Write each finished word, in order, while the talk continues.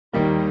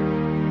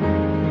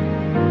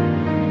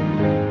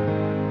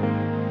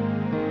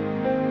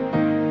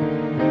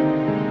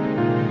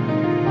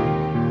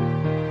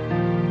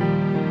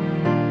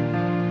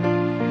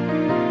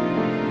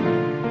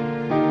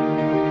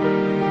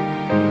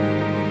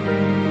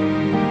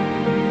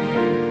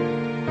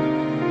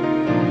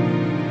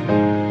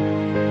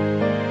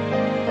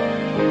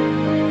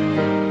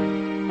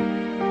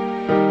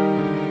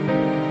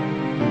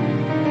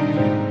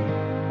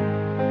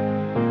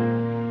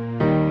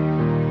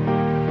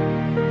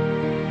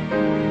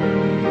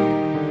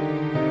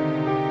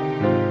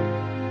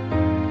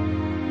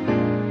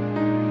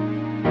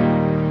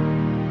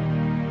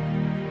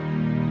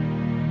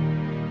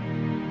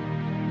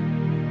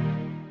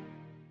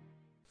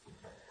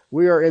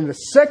We are in the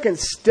second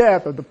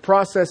step of the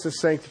process of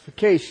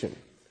sanctification.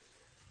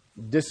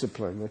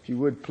 Discipline. If you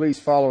would please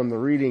follow in the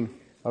reading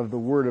of the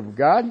Word of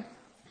God.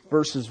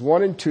 Verses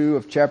 1 and 2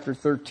 of chapter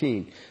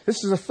 13.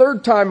 This is the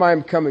third time I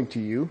am coming to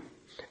you.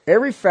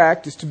 Every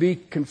fact is to be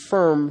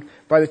confirmed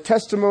by the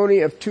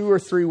testimony of 2 or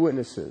 3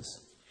 witnesses.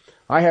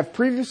 I have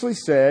previously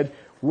said,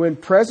 when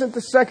present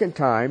the second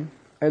time,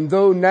 and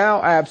though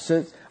now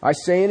absent, I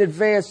say in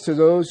advance to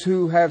those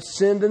who have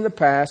sinned in the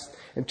past,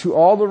 and to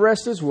all the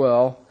rest as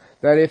well,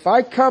 that if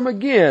I come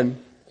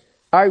again,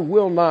 I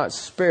will not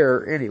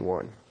spare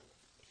anyone.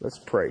 Let's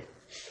pray.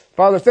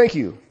 Father, thank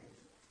you.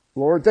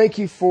 Lord, thank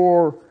you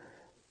for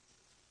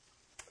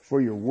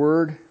your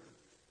word.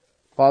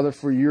 Father,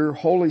 for your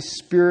Holy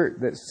Spirit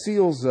that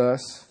seals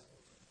us,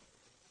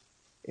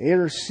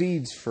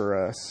 intercedes for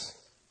us,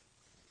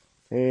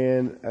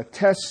 and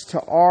attests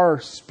to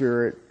our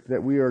spirit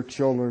that we are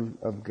children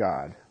of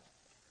God.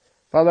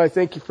 Father, I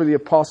thank you for the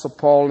Apostle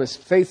Paul and his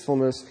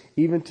faithfulness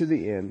even to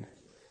the end.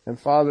 And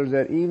Father,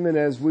 that even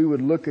as we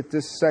would look at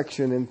this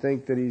section and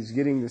think that he's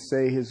getting to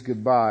say his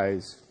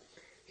goodbyes,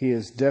 he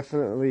is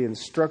definitely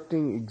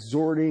instructing,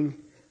 exhorting,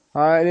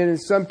 and in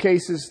some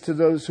cases to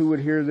those who would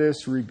hear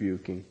this,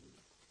 rebuking.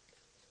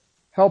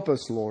 Help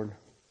us, Lord.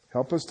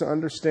 Help us to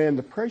understand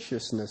the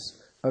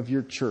preciousness of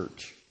your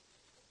church.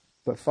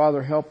 But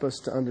Father, help us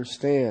to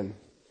understand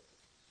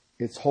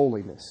its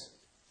holiness.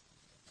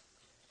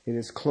 It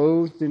is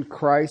clothed in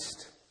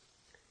Christ.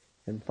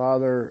 And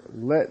Father,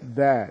 let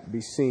that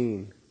be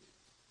seen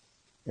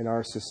in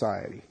our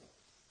society.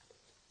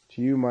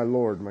 To you, my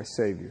Lord, my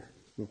Savior,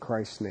 in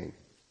Christ's name,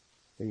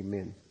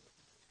 amen.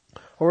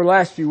 Over the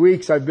last few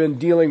weeks, I've been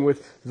dealing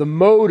with the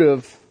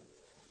motive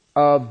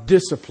of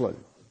discipline.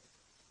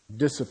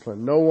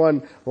 Discipline. No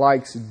one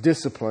likes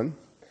discipline,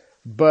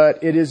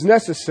 but it is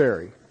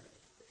necessary.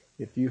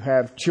 If you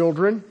have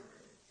children,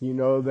 you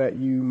know that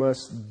you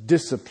must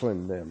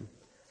discipline them.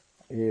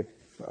 If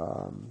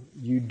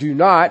you do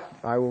not,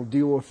 I will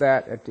deal with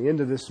that at the end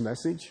of this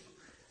message.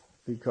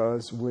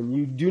 Because when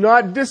you do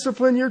not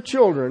discipline your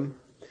children,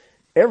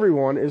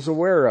 everyone is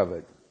aware of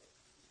it.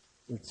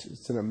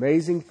 It's an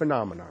amazing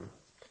phenomenon.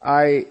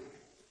 I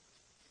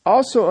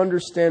also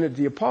understand that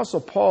the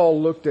Apostle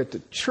Paul looked at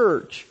the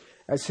church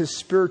as his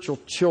spiritual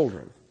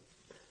children.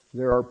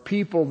 There are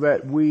people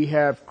that we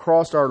have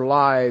crossed our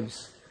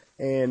lives,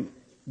 and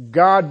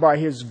God, by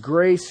His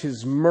grace,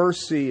 His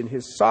mercy, and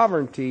His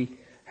sovereignty,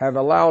 have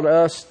allowed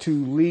us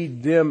to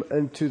lead them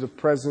into the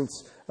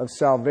presence of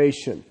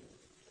salvation.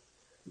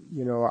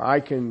 You know,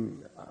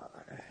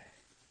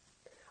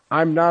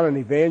 I'm not an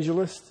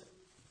evangelist.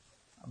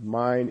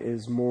 Mine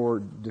is more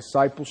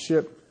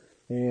discipleship,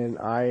 and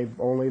I've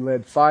only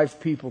led 5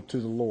 people to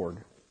the Lord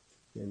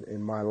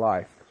in my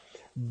life.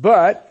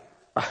 But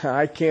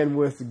I can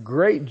with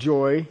great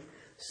joy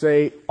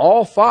say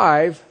all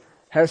 5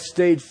 have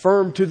stayed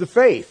firm to the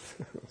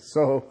faith.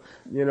 So,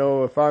 you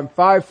know, if I'm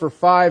 5 for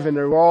 5 and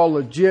they're all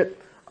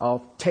legit,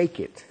 I'll take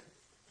it.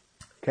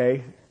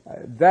 Okay?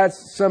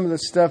 That's some of the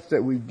stuff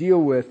that we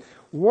deal with.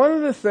 One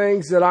of the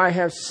things that I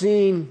have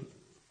seen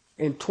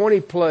in 20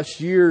 plus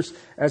years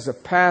as a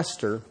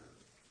pastor,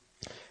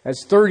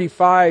 as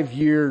 35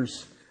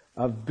 years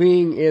of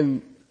being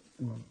in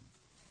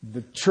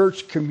the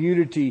church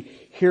community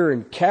here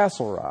in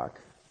Castle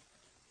Rock,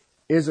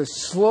 is a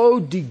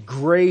slow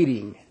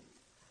degrading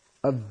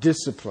of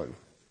discipline.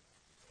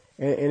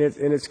 And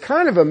it's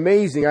kind of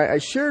amazing. I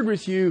shared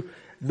with you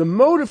the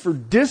motive for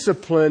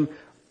discipline.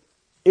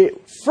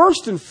 It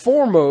first and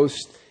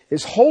foremost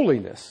is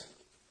holiness.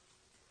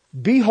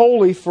 Be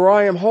holy, for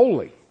I am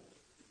holy.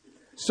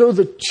 So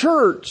the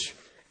church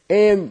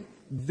and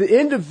the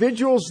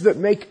individuals that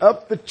make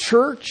up the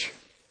church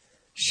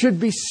should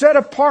be set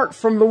apart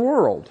from the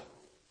world.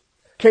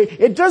 Okay,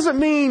 it doesn't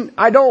mean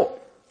I don't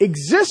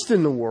exist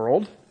in the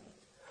world,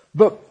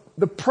 but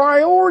the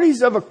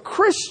priorities of a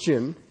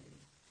Christian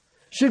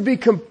should be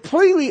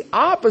completely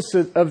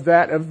opposite of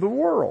that of the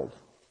world.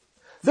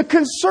 The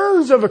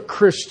concerns of a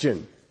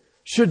Christian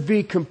should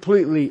be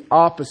completely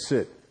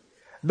opposite.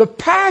 The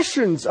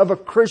passions of a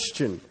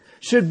Christian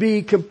should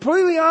be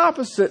completely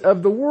opposite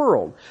of the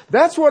world.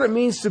 That's what it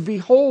means to be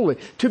holy,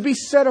 to be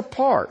set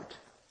apart.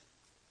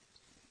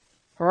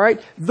 All right?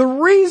 The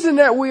reason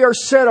that we are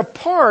set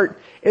apart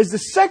is the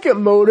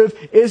second motive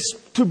is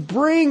to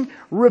bring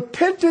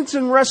repentance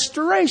and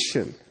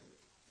restoration.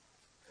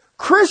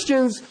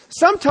 Christians,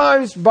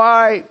 sometimes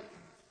by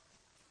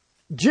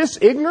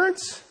just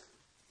ignorance,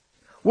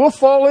 will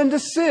fall into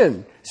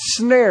sin,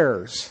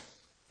 snares,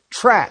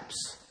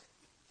 traps.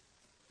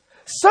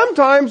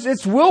 Sometimes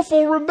it's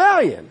willful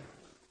rebellion.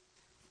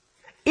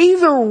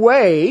 Either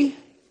way,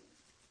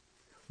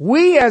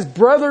 we as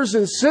brothers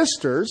and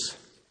sisters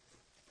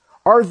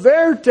are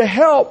there to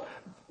help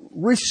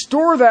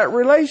restore that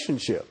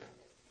relationship.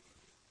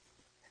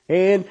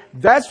 And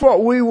that's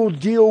what we will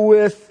deal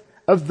with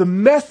of the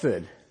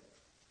method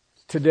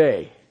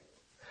today.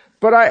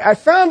 But I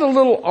found a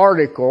little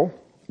article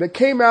that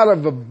came out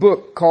of a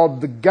book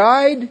called The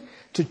Guide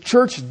to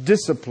Church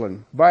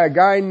Discipline by a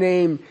guy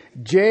named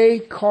J.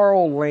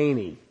 Carl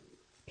Laney.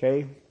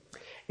 Okay?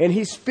 And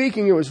he's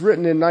speaking, it was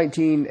written in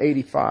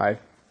 1985.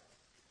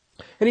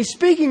 And he's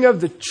speaking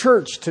of the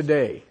church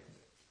today.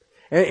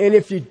 And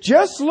if you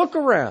just look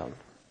around,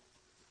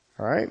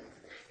 all right,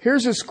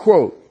 here's his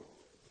quote.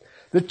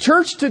 The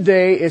church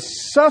today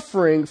is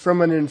suffering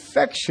from an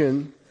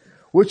infection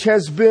which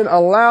has been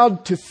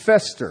allowed to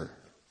fester.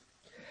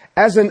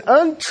 As an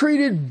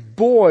untreated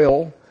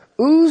boil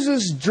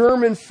oozes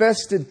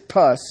germ-infested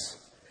pus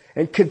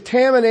and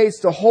contaminates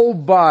the whole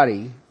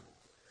body,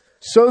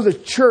 so the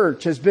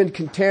church has been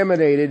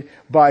contaminated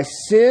by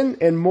sin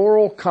and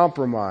moral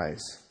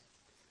compromise.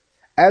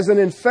 As an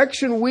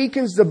infection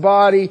weakens the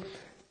body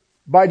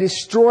by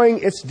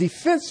destroying its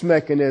defense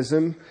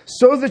mechanism,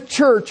 so the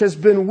church has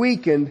been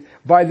weakened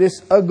by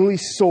this ugly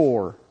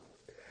sore.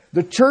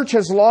 The church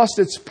has lost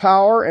its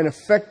power and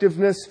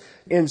effectiveness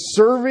in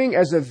serving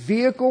as a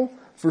vehicle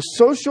for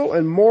social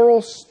and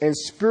moral and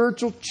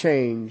spiritual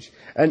change.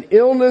 An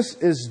illness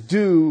is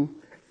due,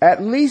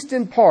 at least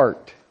in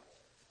part,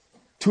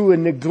 to a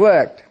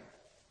neglect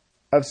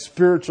of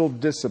spiritual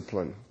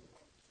discipline.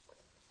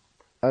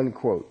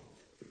 Unquote.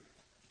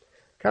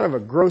 Kind of a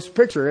gross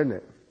picture, isn't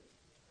it?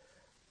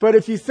 But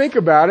if you think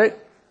about it,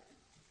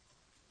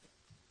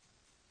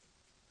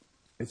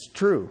 it's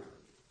true.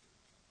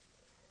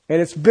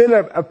 And it's been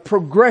a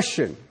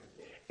progression.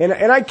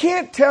 And I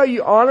can't tell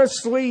you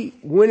honestly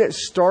when it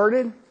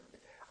started.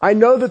 I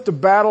know that the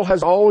battle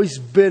has always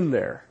been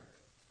there.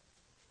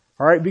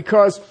 All right,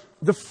 because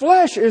the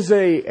flesh is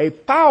a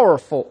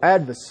powerful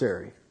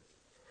adversary.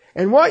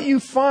 And what you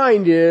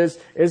find is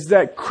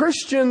that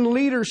Christian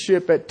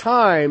leadership at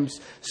times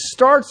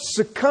starts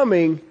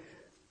succumbing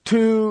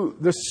to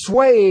the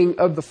swaying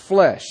of the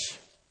flesh.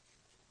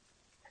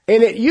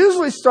 And it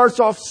usually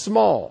starts off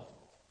small.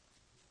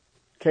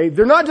 Okay,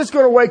 they're not just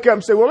going to wake up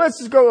and say, well, let's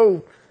just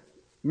go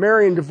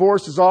marry and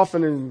divorce as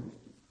often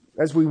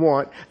as we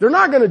want. They're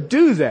not going to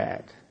do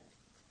that.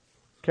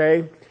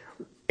 Okay?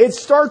 It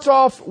starts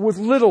off with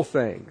little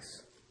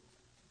things,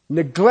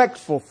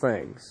 neglectful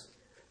things,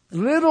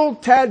 little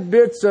tad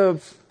bits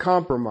of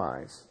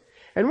compromise.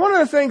 And one of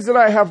the things that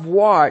I have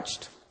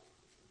watched,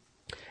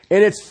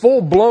 and it's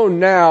full blown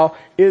now,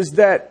 is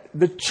that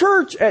the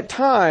church at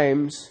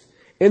times,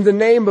 in the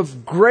name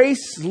of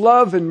grace,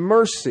 love, and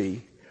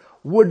mercy,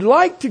 would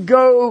like to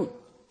go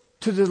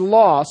to the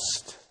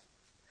lost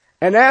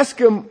and ask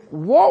them,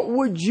 what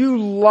would you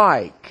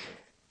like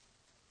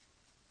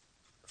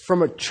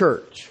from a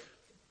church?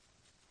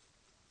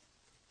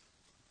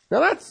 Now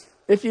that's,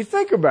 if you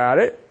think about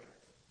it,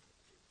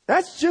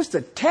 that's just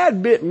a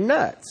tad bit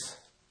nuts.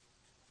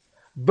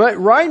 But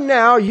right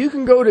now you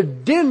can go to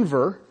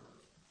Denver,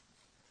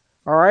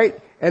 all right,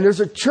 and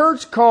there's a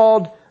church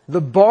called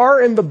the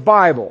Bar in the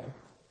Bible.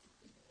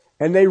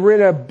 And they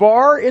rent a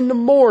bar in the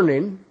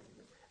morning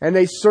and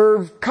they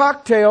serve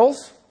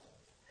cocktails,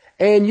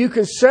 and you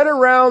can sit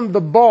around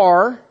the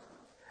bar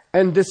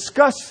and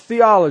discuss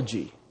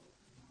theology.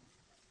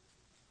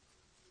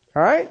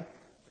 All right?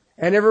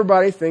 And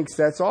everybody thinks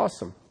that's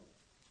awesome.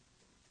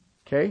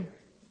 Okay?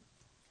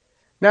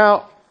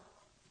 Now,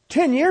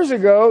 10 years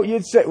ago,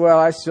 you'd say, well,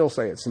 I still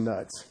say it's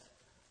nuts.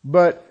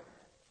 But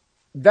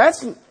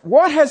that's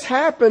what has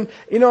happened.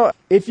 You know,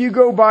 if you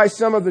go by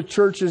some of the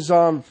churches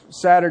on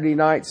Saturday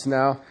nights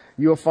now,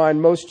 you'll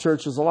find most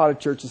churches, a lot of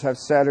churches have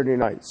Saturday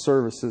night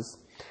services.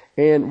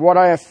 And what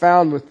I have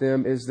found with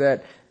them is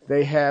that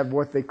they have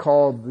what they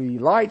call the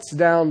lights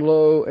down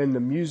low and the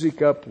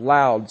music up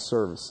loud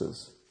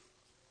services.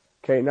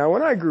 Okay, now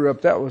when I grew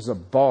up, that was a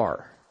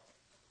bar.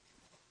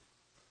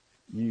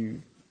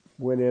 You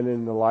went in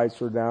and the lights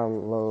were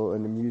down low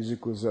and the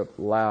music was up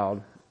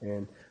loud.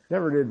 And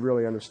never did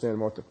really understand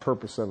what the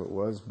purpose of it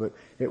was, but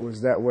it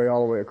was that way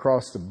all the way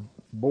across the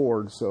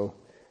board, so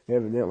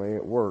evidently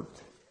it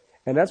worked.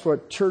 And that's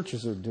what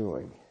churches are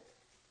doing.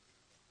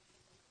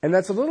 And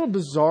that's a little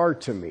bizarre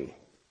to me,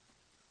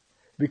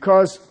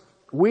 because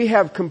we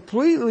have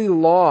completely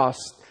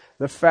lost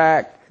the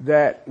fact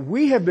that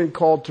we have been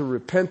called to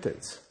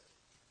repentance.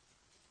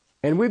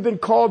 And we've been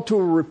called to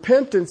a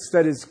repentance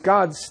that is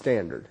God's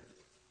standard.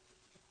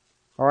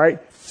 All right?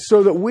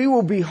 So that we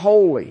will be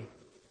holy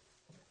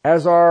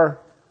as our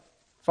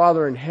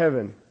Father in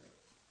heaven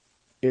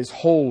is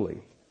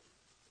holy.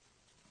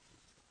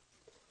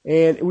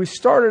 And we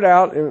started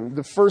out, in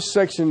the first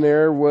section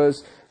there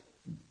was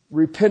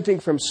repenting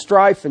from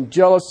strife and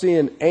jealousy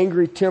and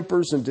angry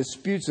tempers and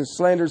disputes and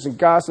slanders and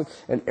gossip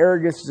and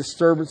arrogance,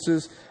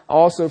 disturbances,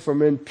 also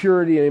from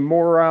impurity and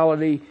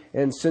immorality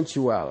and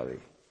sensuality.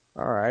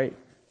 All right.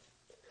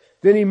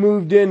 Then he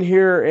moved in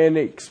here and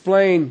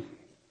explained,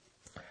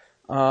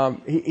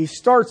 he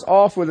starts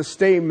off with a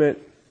statement,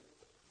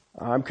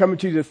 I'm coming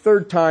to you the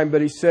third time,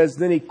 but he says,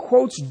 then he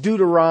quotes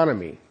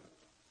Deuteronomy.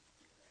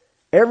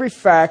 Every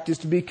fact is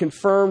to be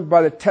confirmed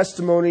by the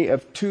testimony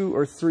of 2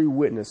 or 3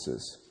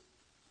 witnesses.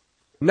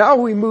 Now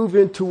we move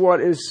into what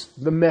is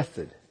the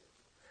method.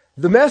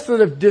 The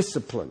method of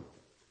discipline.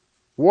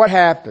 What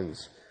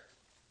happens?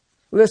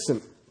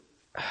 Listen,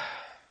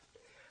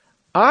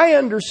 I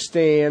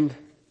understand,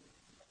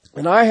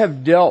 and I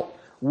have dealt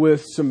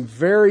with some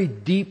very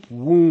deep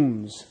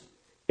wounds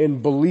in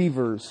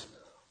believers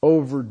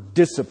over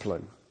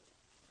discipline.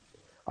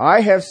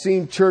 I have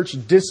seen church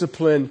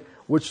discipline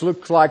which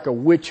looks like a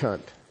witch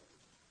hunt.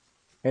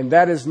 And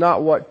that is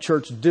not what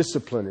church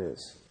discipline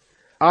is.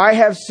 I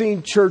have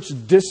seen church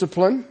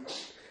discipline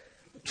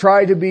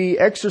try to be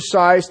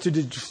exercised to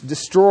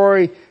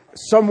destroy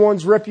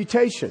someone's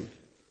reputation.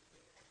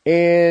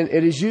 And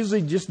it is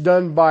usually just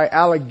done by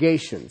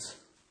allegations.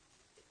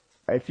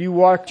 If you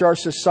watch our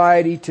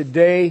society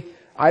today,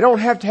 I don't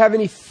have to have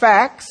any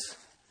facts.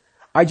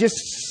 I just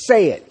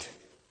say it.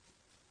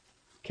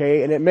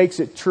 Okay, and it makes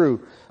it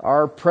true.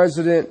 Our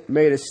president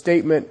made a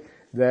statement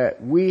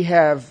that we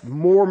have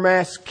more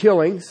mass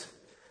killings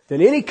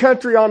than any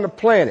country on the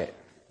planet.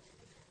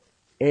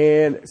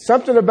 And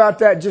something about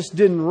that just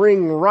didn't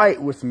ring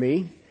right with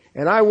me.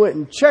 And I went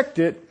and checked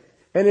it,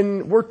 and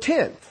then we're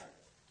 10th.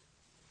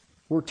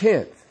 We're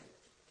 10th.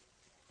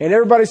 And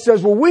everybody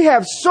says, well, we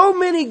have so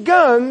many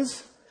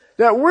guns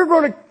that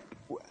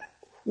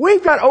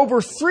we've got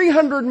over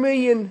 300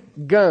 million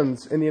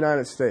guns in the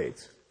United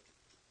States.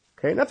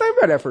 Okay, now think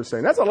about that for a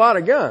second. That's a lot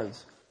of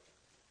guns.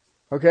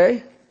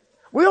 Okay?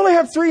 We only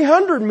have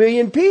 300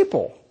 million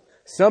people.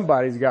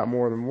 Somebody's got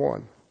more than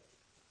one.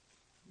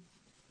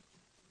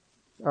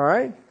 All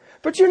right?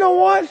 But you know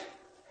what?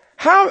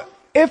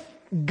 If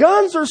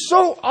guns are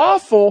so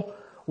awful,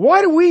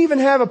 why do we even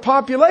have a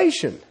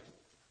population?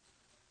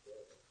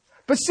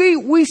 But see,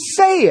 we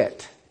say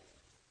it.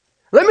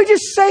 Let me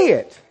just say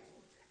it.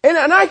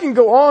 And I can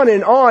go on,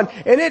 and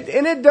it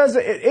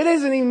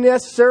isn't even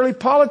necessarily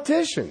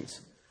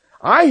politicians.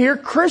 I hear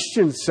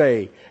Christians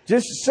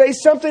just say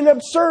something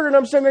absurd, and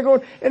I'm sitting there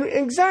going, and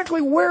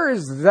exactly where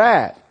is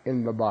that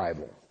in the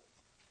Bible?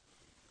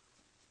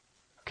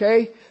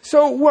 Okay?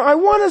 So I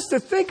want us to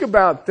think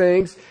about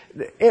things,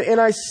 and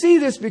I see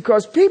this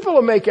because people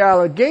will make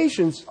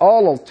allegations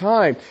all the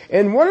time.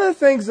 And one of the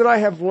things that I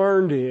have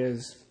learned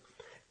is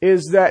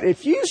that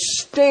if you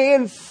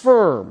stand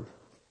firm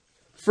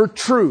for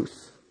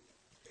truth,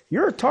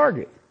 you're a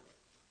target.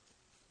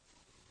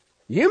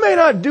 You may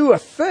not do a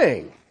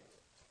thing,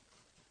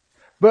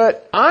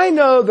 but I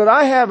know that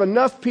I have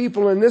enough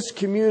people in this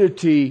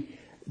community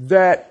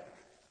that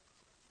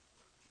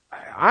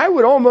I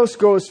would almost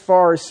go as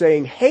far as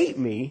saying hate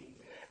me,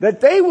 that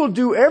they will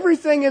do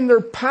everything in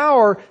their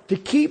power to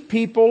keep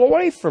people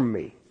away from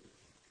me.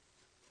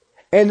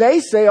 And they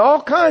say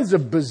all kinds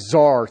of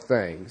bizarre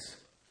things.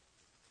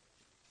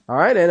 All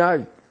right,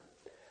 and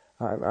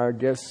I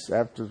guess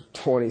after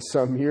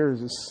 20-some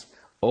years, it's,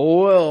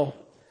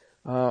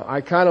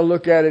 I kind of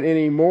look at it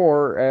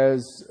anymore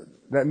as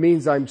that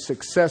means I'm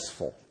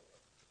successful.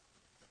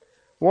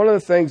 One of the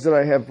things that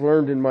I have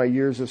learned in my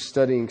years of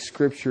studying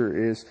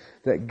Scripture is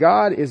that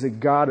God is a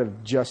God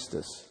of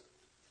justice.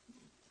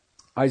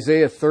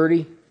 Isaiah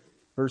 30,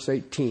 verse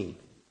 18.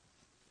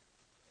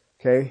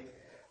 Okay?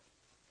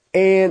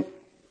 And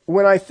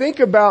when I think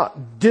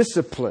about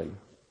discipline,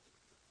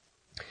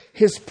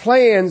 His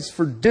plans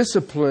for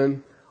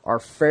discipline are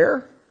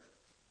fair,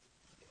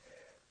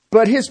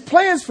 but His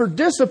plans for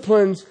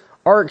disciplines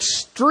are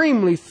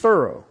extremely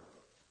thorough.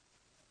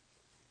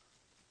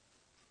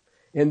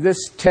 In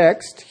this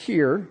text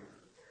here,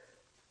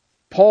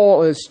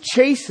 Paul is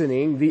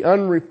chastening the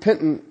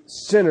unrepentant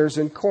sinners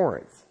in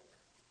Corinth.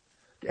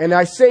 And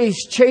I say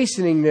he's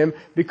chastening them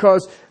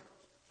because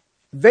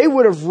they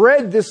would have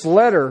read this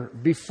letter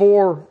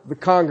before the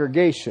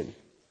congregation.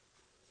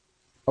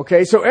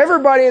 Okay, so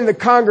everybody in the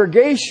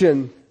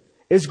congregation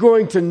is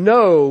going to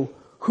know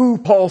who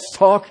Paul's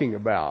talking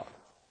about.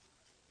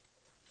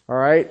 All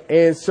right,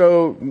 and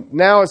so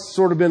now it's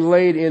sort of been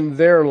laid in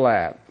their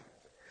lap.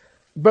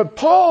 But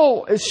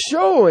Paul is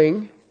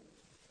showing,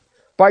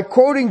 by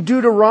quoting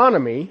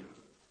Deuteronomy,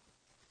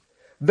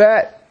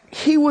 that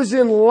he was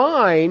in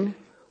line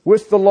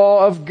with the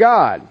law of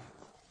God.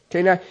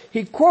 Okay, now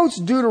he quotes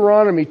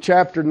Deuteronomy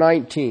chapter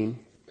 19.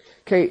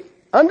 Okay,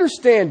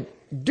 understand,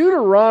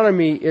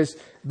 Deuteronomy is,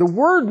 the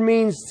word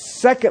means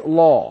second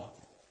law.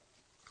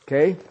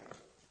 Okay?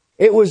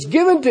 It was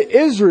given to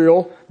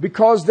Israel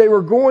because they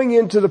were going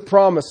into the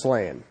promised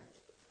land.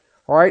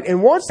 All right,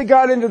 and once they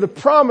got into the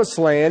promised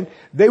land,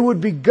 they would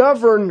be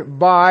governed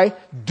by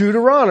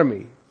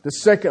Deuteronomy, the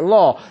second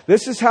law.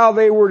 This is how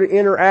they were to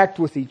interact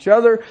with each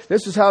other.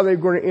 This is how they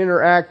were going to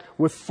interact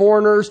with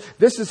foreigners.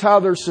 This is how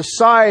their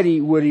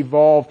society would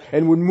evolve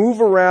and would move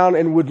around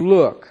and would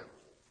look.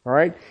 All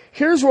right,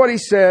 here's what he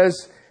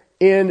says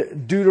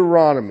in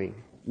Deuteronomy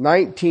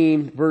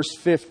 19, verse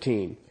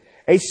 15.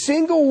 A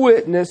single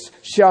witness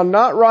shall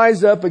not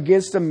rise up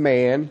against a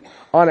man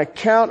on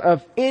account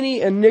of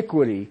any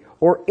iniquity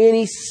or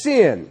any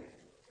sin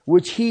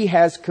which he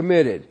has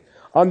committed.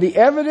 On the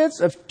evidence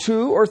of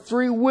 2 or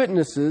 3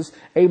 witnesses,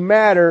 a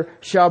matter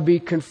shall be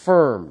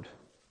confirmed.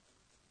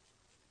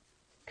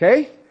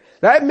 Okay?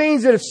 That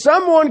means that if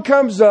someone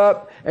comes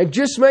up and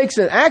just makes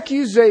an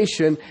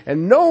accusation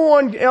and no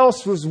one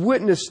else was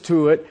witness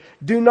to it,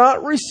 do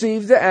not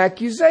receive the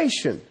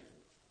accusation.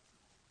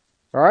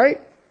 All right?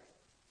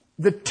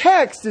 The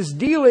text is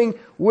dealing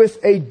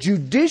with a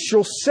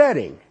judicial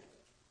setting.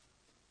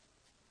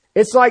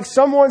 It's like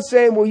someone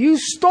saying, well, you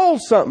stole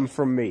something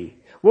from me.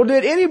 Well,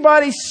 did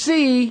anybody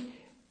see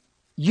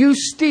you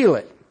steal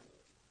it?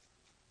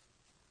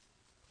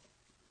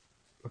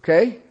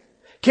 Okay?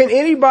 Can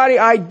anybody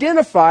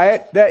identify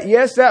it that,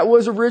 yes, that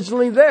was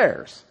originally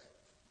theirs?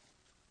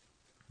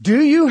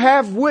 Do you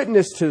have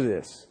witness to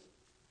this?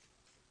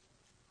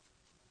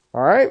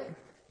 All right?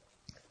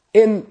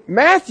 In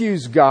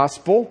Matthew's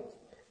gospel,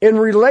 in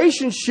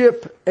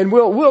relationship, and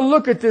we'll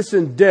look at this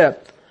in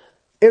depth,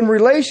 in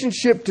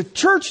relationship to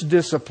church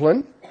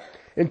discipline,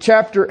 in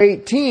chapter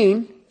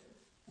 18,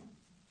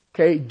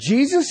 okay,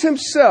 Jesus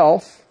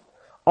himself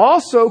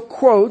also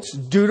quotes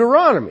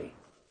Deuteronomy.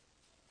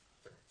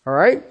 All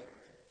right?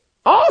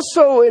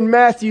 Also in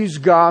Matthew's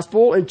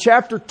gospel, in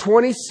chapter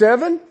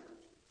 27,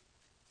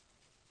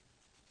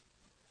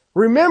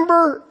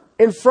 remember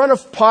in front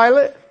of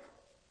Pilate,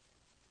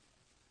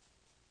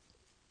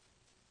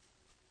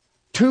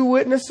 2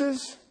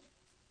 witnesses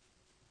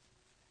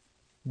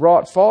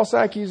brought false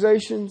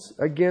accusations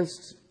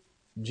against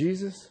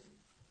Jesus.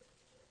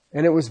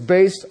 And it was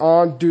based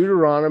on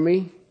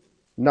Deuteronomy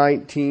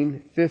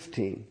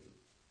 19:15.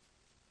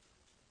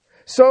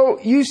 So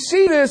you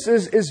see this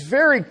is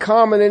very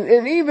common.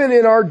 And even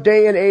in our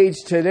day and age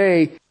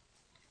today,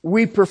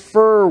 we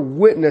prefer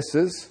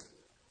witnesses.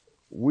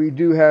 We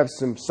do have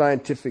some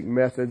scientific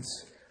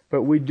methods,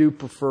 but we do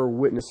prefer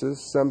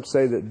witnesses. Some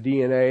say that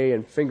DNA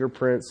and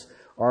fingerprints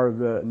are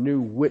the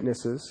new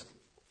witnesses.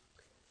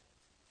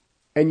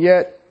 And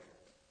yet,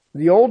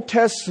 the Old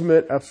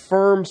Testament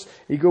affirms,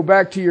 you go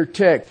back to your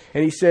text,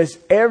 and he says,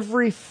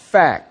 every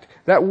fact.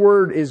 That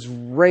word is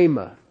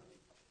rhema.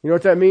 You know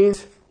what that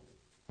means?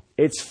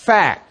 It's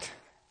fact.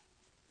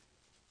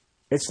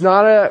 It's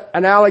not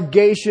an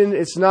allegation.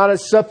 It's not a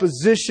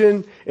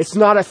supposition. It's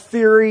not a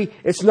theory.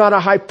 It's not a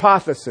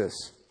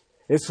hypothesis.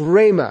 It's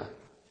rhema.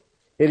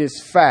 It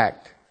is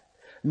fact.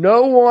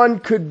 No one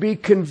could be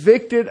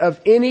convicted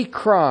of any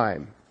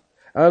crime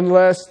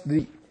unless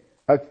the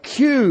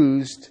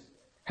accused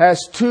has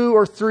 2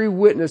 or 3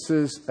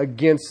 witnesses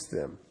against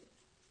them.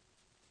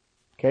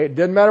 Okay, it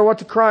doesn't matter what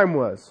the crime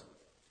was.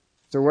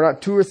 So we're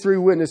not 2 or 3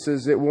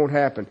 witnesses, it won't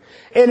happen.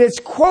 And it's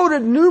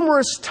quoted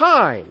numerous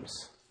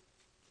times.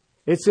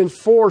 It's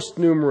enforced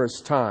numerous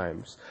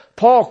times.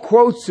 Paul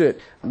quotes it,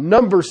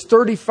 Numbers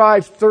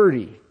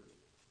 35:30.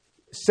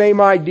 Same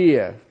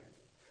idea.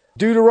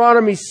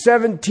 Deuteronomy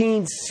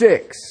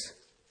 17:6.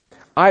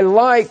 I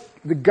like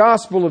the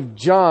Gospel of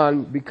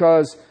John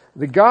because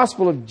the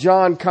Gospel of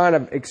John kind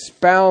of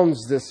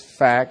expounds this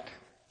fact.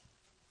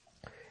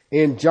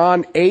 In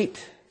John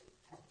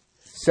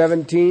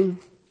 8:17,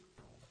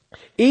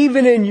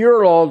 even in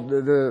your law,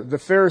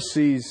 the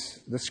Pharisees,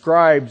 the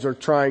scribes are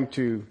trying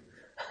to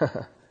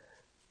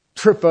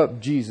trip up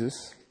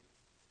Jesus.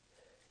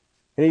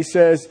 And he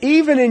says,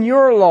 even in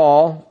your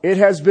law, it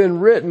has been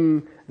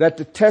written that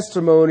the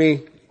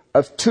testimony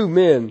of 2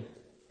 men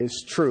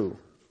is true.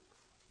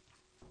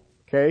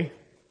 Okay?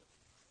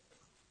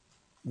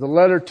 The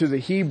letter to the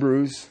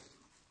Hebrews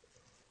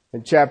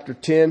in chapter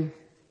 10,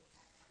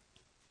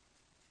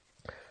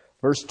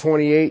 verse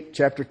 28,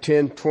 chapter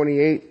 10,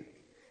 28.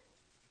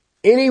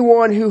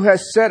 Anyone who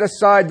has set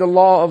aside the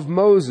law of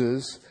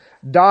Moses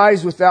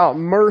dies without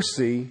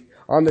mercy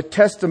on the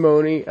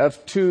testimony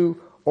of 2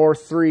 or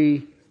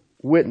 3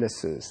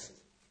 witnesses.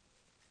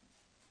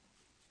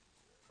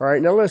 All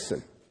right, now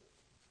listen.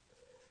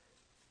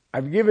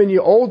 I've given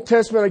you Old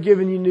Testament, I've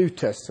given you New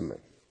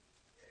Testament.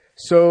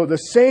 So the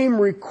same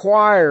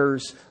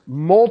requires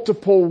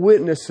multiple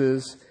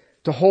witnesses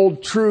to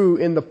hold true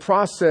in the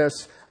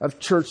process of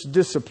church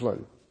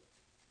discipline.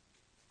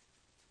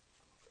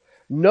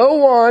 No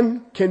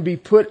one can be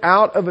put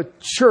out of a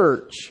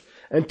church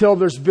until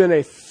there's been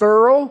a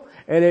thorough,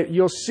 and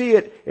you'll see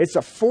it's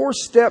a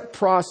 4-step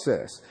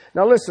process.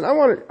 Now listen,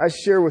 I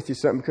share with you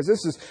something because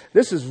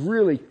this is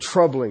really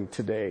troubling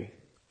today.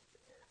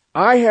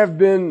 I have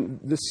been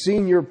the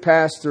senior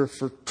pastor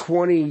for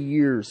 20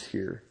 years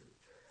here.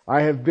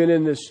 I have been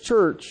in this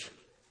church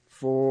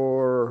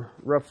for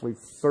roughly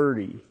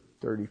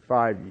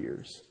 35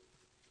 years.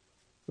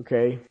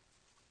 Okay?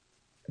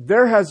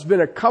 There has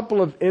been a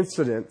couple of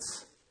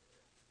incidents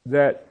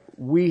that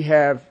we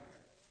have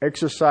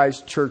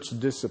exercised church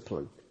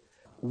discipline.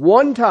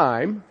 One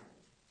time,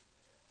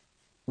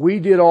 we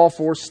did all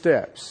 4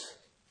 steps.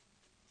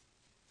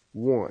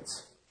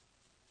 Once.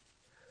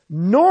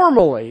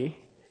 Normally,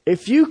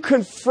 if you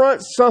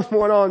confront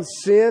someone on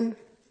sin,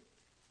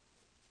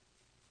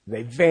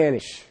 they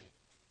vanish.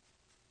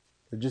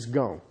 They're just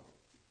gone.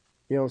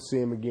 You don't see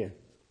them again.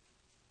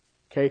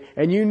 Okay?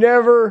 And you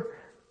never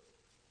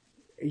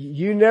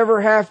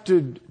have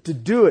to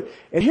do it.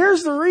 And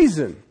here's the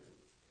reason.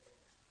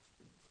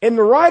 In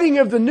the writing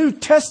of the New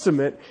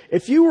Testament,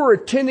 if you were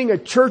attending a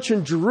church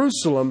in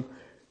Jerusalem,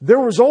 there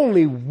was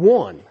only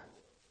one.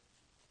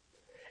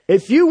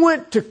 If you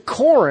went to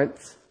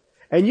Corinth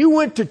and you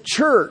went to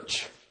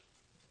church,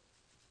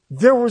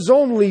 there was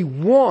only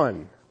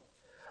one.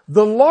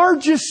 The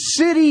largest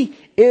city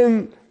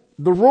in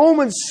the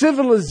Roman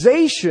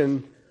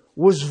civilization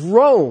was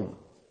Rome.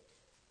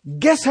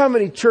 Guess how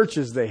many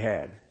churches they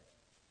had?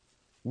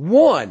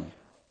 One.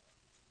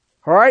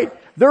 All right?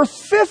 There are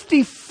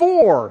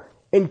 54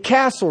 in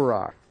Castle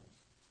Rock.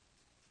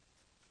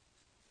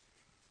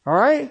 All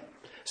right?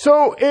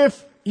 So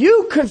if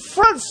you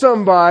confront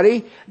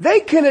somebody,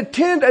 they can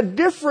attend a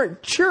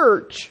different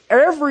church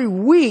every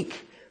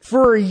week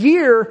for a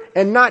year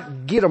and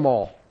not get them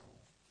all.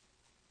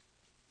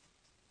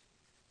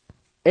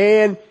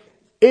 And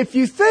if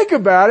you think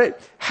about it,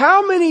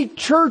 how many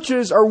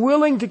churches are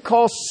willing to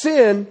call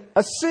sin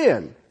a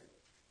sin?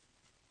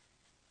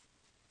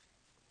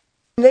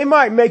 They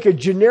might make a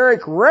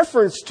generic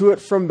reference to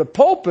it from the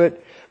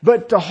pulpit,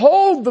 but to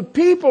hold the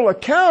people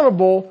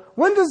accountable,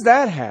 when does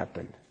that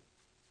happen?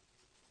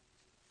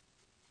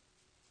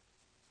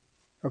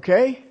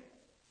 Okay?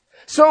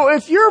 So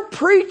if you're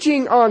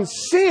preaching on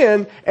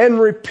sin and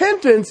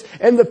repentance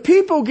and the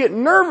people get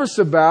nervous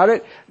about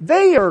it,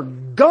 they are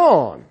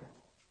gone.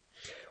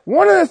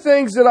 One of the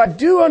things that I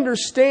do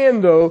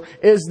understand, though,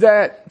 is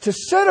that to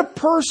set a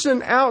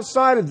person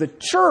outside of the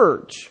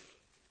church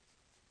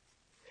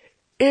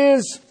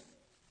is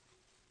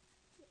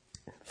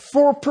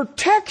for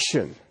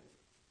protection.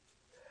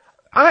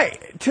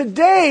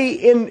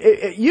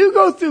 Today, you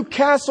go through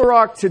Castle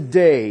Rock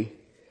today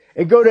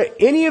and go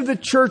to any of the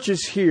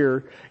churches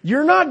here,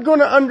 you're not going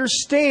to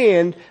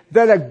understand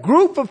that a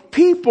group of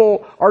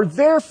people are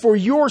there for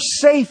your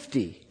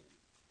safety.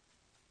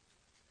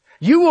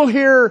 You will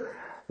hear,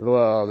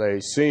 well, they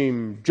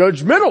seem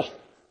judgmental.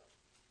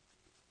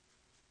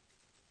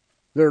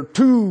 They're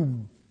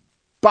too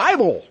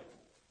Bible.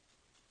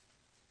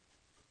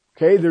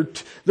 Okay,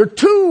 they're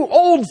too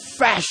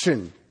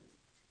old-fashioned.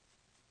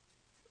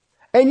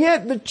 And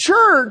yet the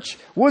church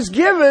was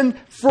given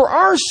for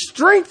our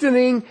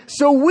strengthening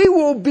so we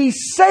will be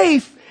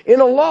safe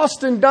in a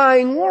lost and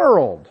dying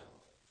world.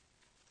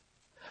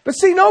 But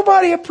see,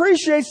 nobody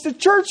appreciates the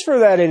church for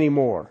that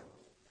anymore.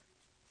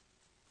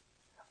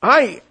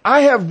 I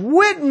have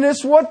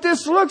witnessed what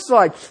this looks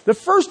like. The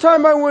first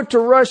time I went to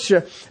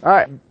Russia,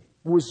 I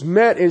was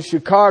met in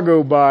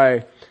Chicago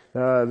by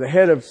the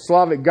head of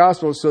Slavic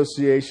Gospel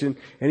Association,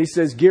 and he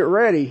says, "Get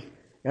ready."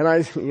 And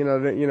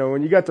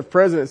when you got the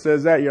president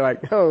says that, you're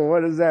like, "Oh, what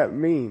does that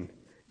mean?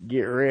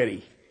 Get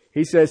ready."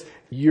 He says,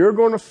 "You're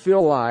going to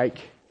feel like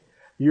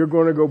you're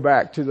going to go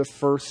back to the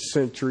first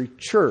century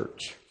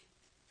church."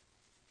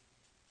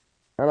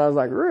 And I was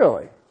like,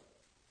 "Really?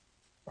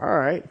 All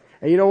right."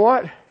 And you know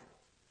what?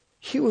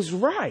 He was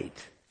right.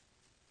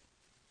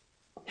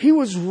 He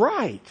was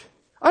right.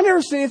 I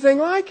never seen anything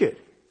like it.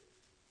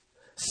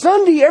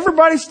 Sunday,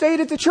 everybody stayed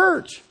at the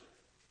church.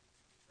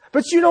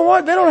 But you know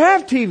what? They don't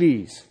have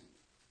TVs.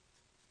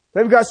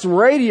 They've got some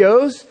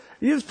radios.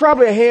 There's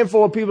probably a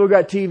handful of people who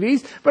got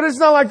TVs, but it's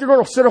not like they're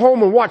going to sit at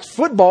home and watch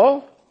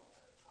football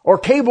or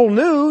cable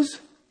news.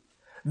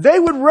 They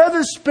would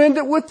rather spend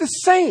it with the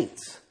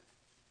saints.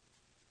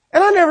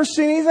 And I never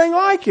seen anything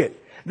like it.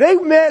 They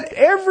met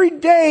every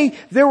day.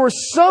 There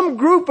was some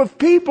group of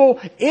people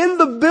in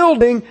the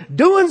building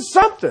doing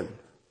something.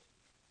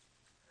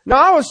 Now,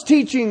 I was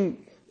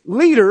teaching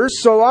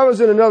leaders, so I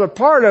was in another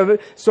part of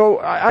it, so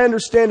I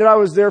understand that I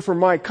was there for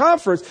my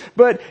conference.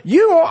 But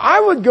I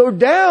would go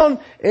down,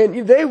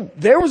 and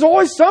there was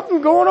always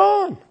something going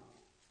on.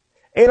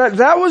 And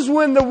that was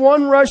when the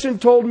one Russian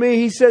told me,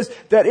 he says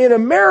that in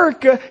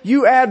America,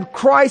 you add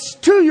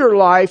Christ to your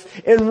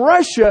life. In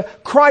Russia,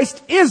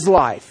 Christ is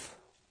life.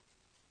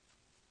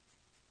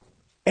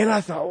 And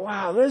I thought,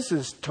 wow, this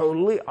is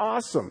totally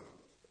awesome.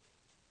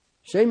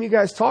 Shame you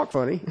guys talk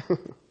funny.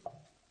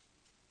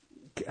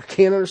 I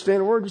can't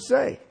understand a word you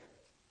say.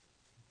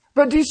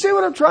 But do you see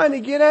what I'm trying to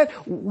get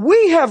at?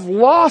 We have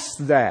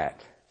lost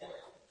that.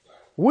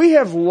 We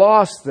have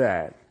lost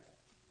that.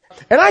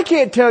 And I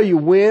can't tell you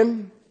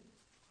when.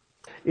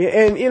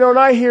 And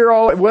I hear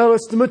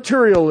it's the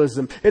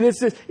materialism. And it's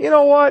this, you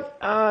know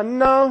what?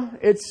 No,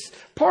 it's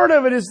part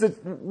of it is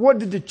that what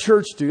did the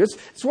church do?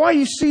 It's why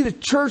you see the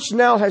church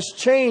now has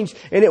changed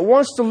and it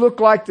wants to look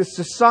like the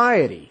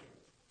society.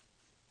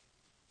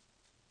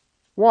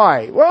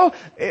 Why? Well,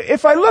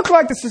 if I look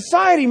like the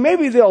society,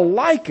 maybe they'll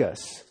like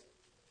us.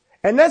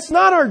 And that's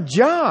not our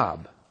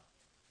job.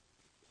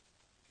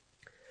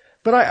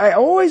 But I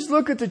always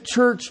look at the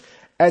church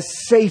as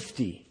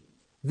safety.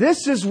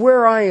 This is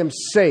where I am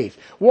safe.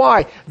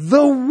 Why?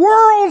 The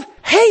world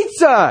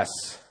hates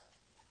us.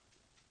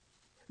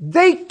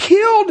 They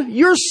killed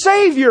your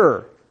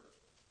Savior.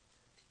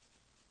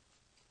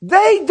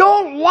 They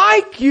don't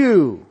like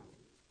you.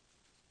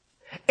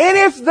 And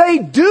if they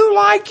do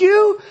like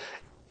you,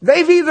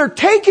 they've either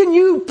taken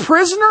you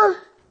prisoner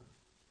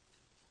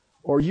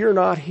or you're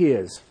not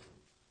His.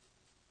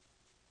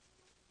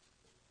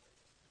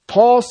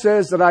 Paul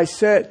says that I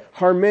set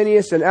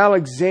Hymenaeus and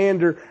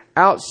Alexander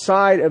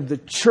outside of the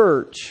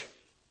church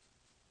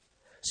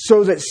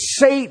so that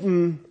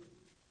Satan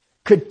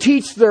could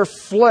teach their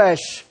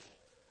flesh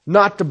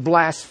not to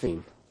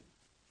blaspheme.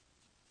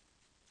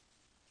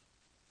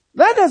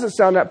 That doesn't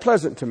sound that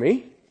pleasant to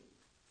me.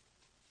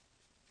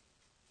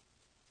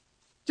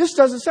 Just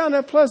doesn't sound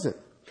that pleasant.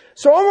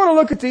 So I want to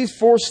look at these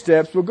 4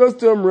 steps. We'll go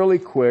through them really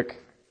quick.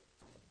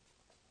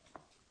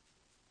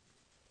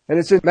 And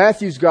it's in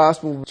Matthew's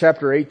Gospel,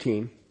 chapter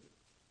 18.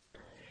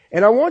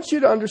 And I want you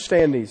to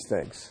understand these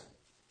things.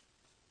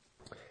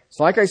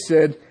 So like I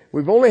said,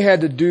 we've only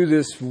had to do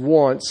this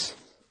once,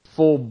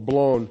 full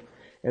blown.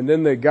 And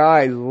then the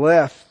guy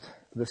left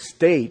the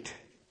state.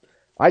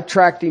 I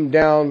tracked him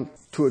down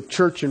to a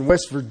church in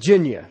West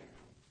Virginia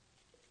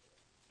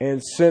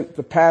and sent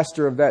the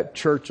pastor of that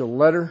church a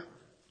letter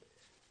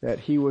that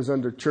he was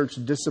under church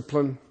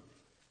discipline.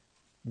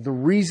 The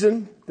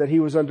reason that he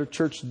was under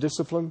church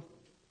discipline,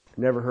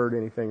 never heard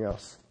anything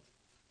else.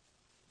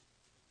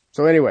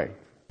 So anyway,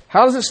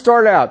 how does it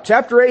start out?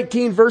 Chapter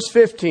 18, verse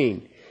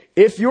 15.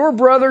 If your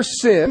brother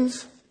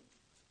sins,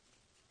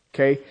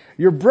 okay,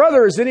 your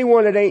brother is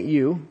anyone that ain't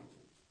you.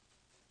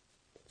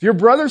 If your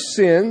brother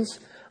sins,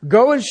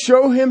 go and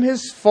show him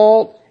his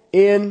fault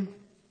in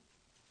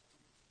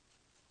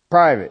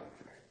private.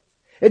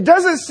 It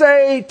doesn't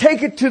say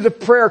take it to the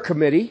prayer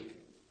committee.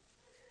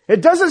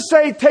 It doesn't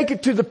say take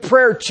it to the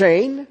prayer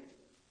chain.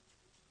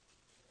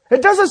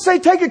 It doesn't say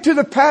take it to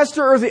the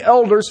pastor or the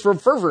elders for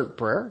fervent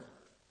prayer.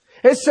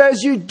 It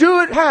says you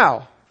do it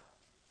how?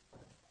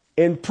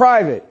 In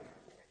private.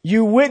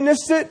 You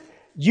witnessed it.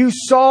 You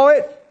saw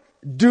it.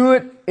 Do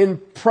it in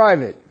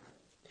private.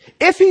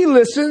 If he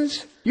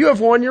listens, you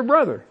have won your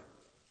brother.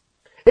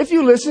 If he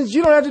listens,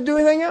 you don't have to do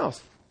anything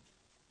else.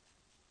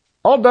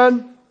 All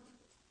done.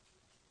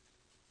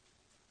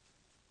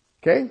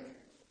 Okay?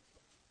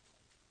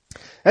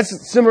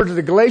 That's similar to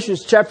the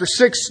Galatians chapter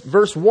 6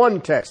 verse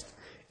 1 text.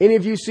 Any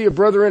of you see a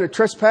brother in a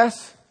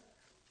trespass?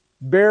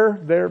 Bear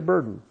their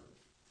burden.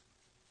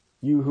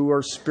 You who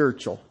are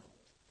spiritual.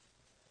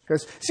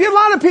 Because, see, a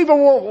lot of people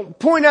will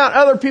point out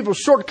other people's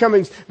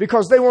shortcomings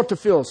because they want to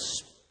feel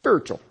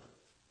spiritual.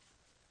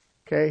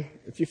 Okay?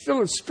 If you're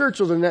feeling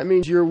spiritual, then that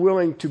means you're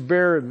willing to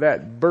bear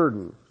that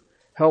burden.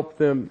 Help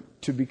them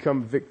to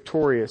become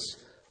victorious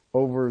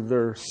over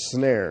their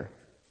snare.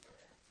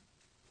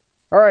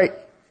 All right.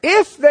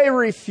 If they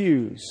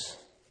refuse,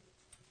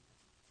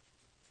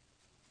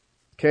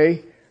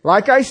 okay,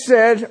 like I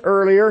said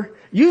earlier,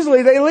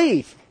 usually they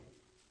leave.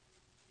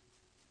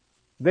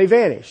 They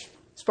vanish.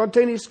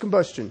 Spontaneous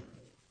combustion.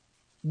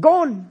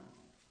 Gone.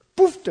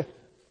 Poofed.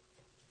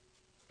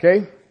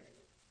 Okay?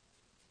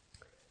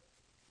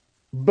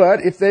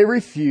 But if they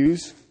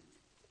refuse,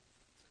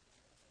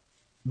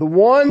 the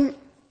one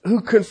who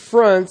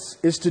confronts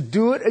is to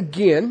do it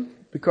again,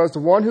 because the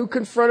one who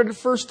confronted the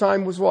first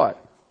time was what?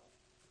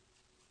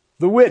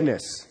 The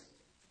witness.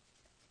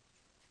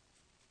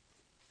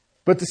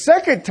 But the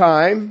second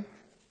time,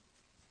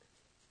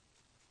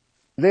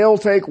 they'll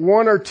take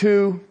one or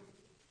two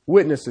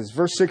witnesses.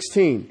 Verse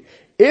 16.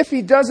 If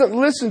he doesn't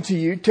listen to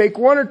you, take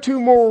one or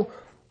two more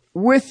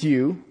with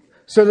you,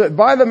 so that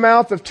by the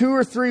mouth of 2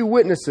 or 3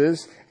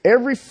 witnesses,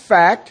 every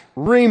fact,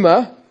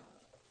 rhema,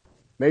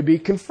 may be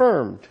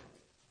confirmed.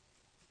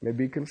 May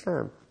be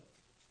confirmed.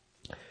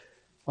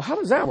 Well, how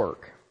does that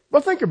work?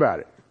 Well, think about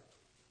it.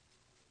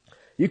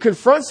 You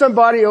confront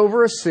somebody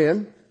over a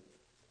sin.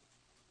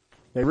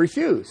 They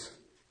refuse.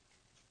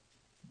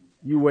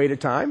 You wait a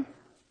time.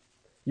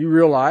 You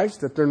realize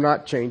that they're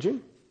not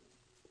changing.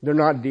 They're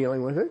not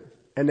dealing with it.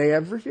 And they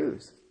have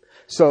refused.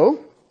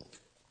 So,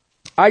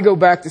 I go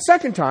back the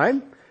second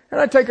time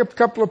and I take a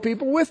couple of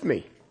people with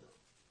me.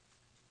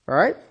 All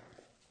right?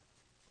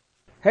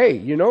 Hey,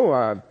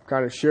 I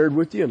kind of shared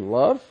with you in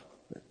love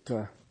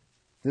that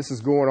this is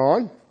going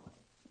on.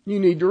 You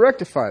need to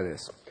rectify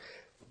this.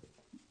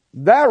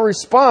 That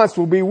response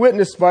will be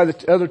witnessed by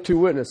the other 2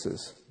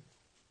 witnesses.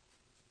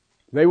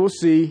 They will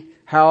see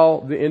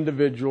how the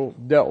individual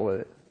dealt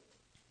with it.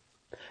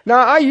 Now,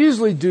 I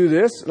usually do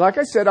this. Like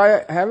I said,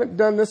 I haven't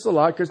done this a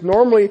lot because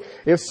normally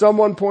if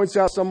someone points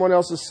out someone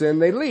else's sin,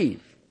 they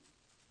leave.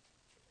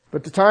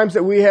 But the times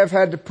that we have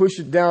had to push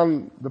it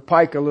down the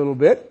pike a little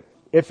bit,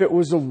 if it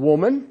was a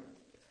woman,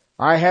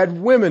 I had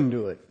women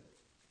do it.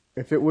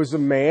 If it was a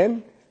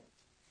man,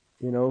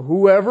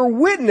 whoever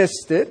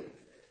witnessed it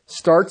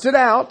starts it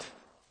out,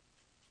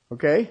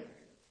 okay?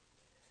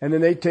 And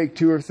then they take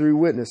 2 or 3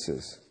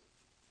 witnesses.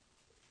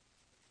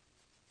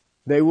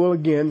 They will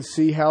again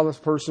see how this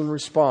person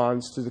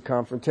responds to the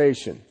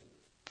confrontation.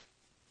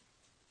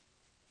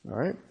 All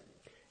right?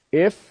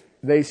 If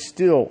they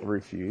still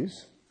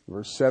refuse,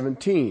 verse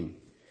 17,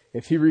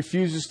 if he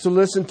refuses to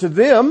listen to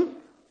them,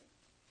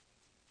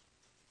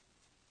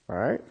 all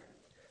right,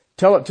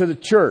 tell it to the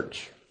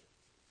church.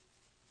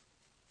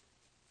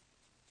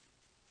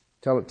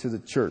 Tell it to the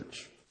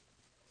church.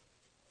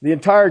 The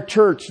entire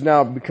church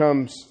now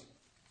becomes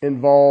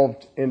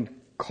involved in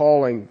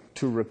calling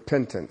to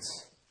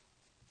repentance.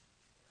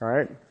 All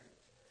right?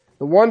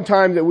 The one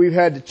time that we've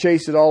had to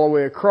chase it all the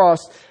way across,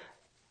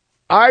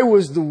 I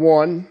was the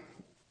one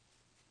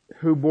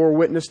who bore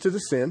witness to the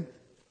sin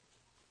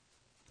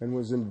and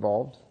was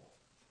involved.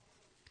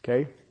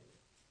 Okay?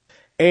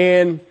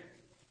 And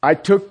I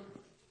took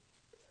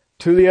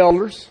to the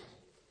elders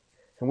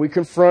and we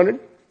confronted,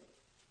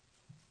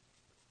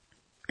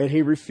 and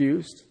he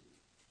refused.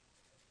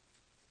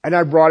 And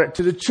I brought it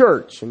to the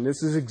church, and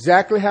this is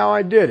exactly how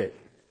I did it.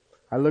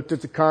 I looked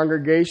at the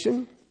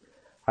congregation.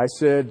 I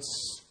said,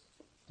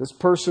 This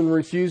person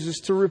refuses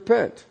to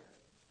repent.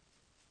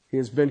 He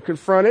has been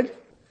confronted.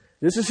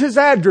 This is his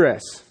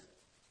address.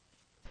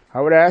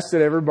 I would ask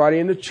that everybody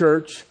in the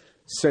church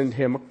send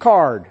him a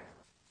card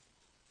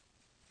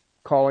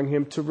calling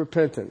him to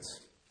repentance.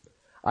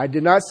 I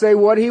did not say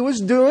what he was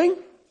doing.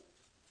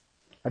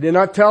 I did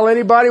not tell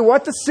anybody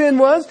what the sin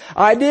was.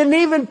 I didn't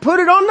even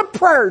put it on the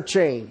prayer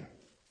chain.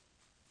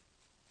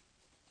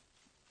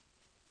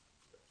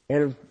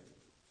 And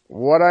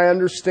what I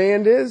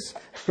understand is,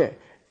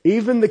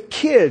 even the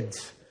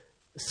kids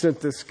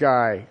sent this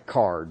guy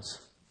cards.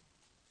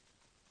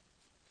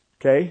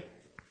 Okay?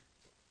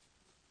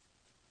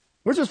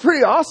 Which is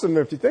pretty awesome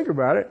if you think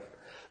about it.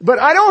 But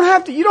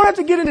you don't have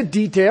to get into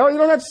detail. You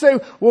don't have to say,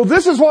 well,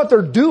 this is what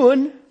they're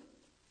doing.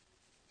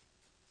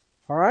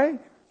 All right?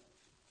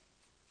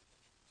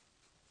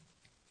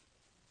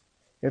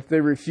 If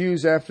they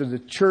refuse after the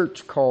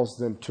church calls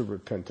them to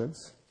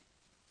repentance,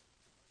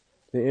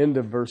 the end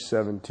of verse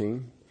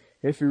 17,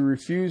 if you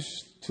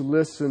refuse to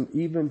listen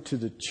even to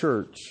the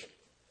church,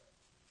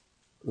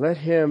 let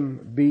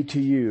him be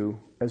to you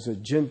as a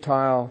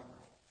Gentile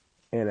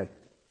and a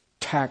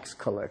tax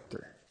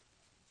collector.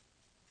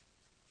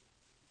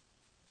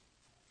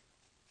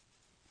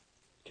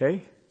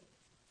 Okay?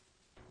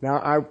 Now,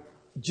 I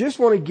just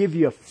want to give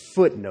you a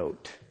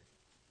footnote.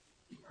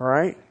 All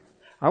right?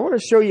 I want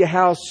to show you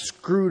how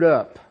screwed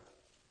up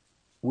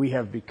we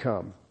have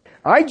become.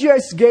 I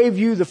just gave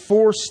you the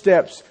 4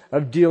 steps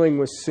of dealing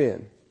with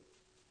sin.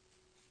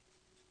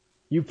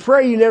 You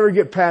pray you never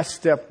get past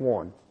step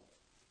 1.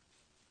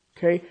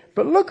 Okay?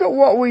 But look at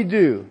what we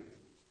do.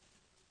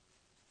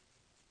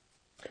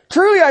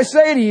 Truly I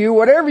say to you,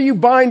 whatever you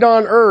bind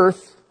on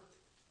earth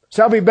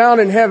shall be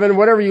bound in heaven.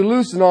 Whatever you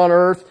loosen on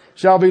earth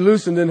shall be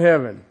loosened in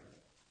heaven.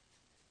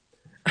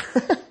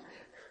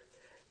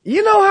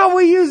 You know how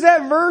we use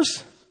that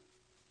verse?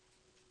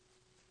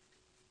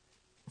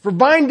 For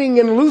binding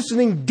and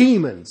loosening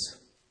demons.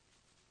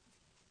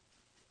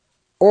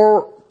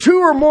 Or 2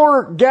 or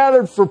more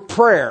gathered for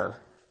prayer.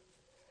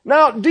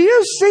 Now, do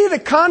you see the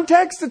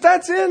context that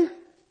that's in?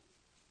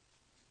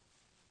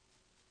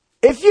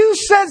 If you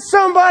set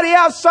somebody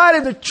outside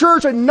of the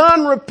church in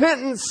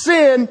non-repentant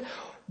sin,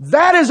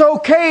 that is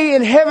okay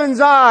in heaven's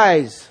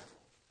eyes.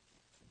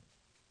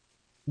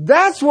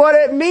 That's what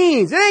it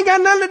means. It ain't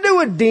got nothing to do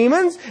with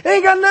demons. It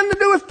ain't got nothing to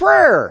do with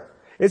prayer.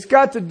 It's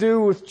got to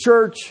do with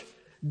church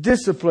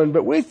discipline.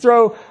 But we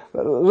throw,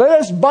 let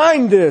us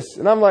bind this.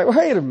 And I'm like,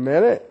 wait a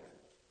minute.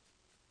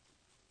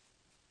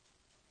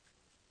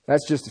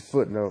 That's just a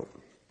footnote.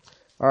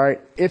 All right.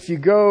 If you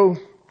go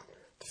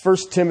to 1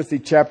 Timothy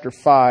chapter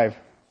 5,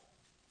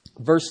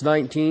 verse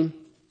 19,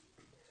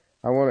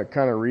 I want to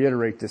kind of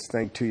reiterate this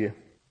thing to you.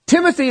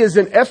 Timothy is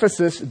in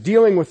Ephesus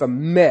dealing with a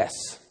mess.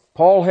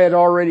 Paul had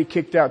already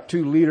kicked out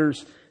 2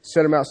 leaders,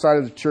 set them outside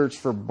of the church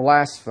for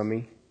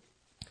blasphemy.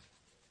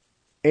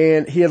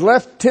 And he had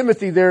left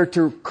Timothy there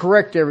to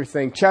correct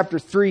everything. Chapter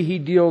 3, he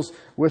deals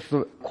with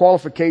the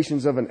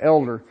qualifications of an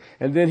elder.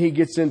 And then he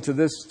gets into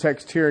this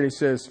text here and he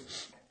says,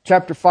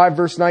 chapter 5,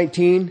 verse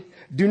 19,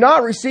 do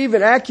not receive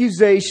an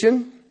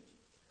accusation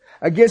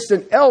against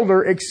an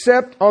elder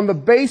except on the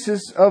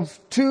basis of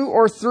 2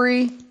 or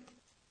 3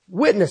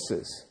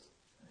 witnesses.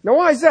 Now,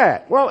 why is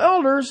that? Well,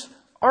 elders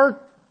are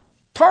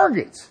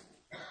targets.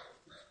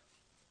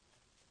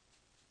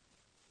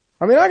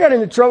 I mean, I got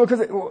into trouble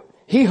because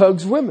he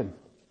hugs women.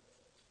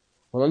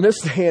 Well, in this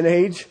day and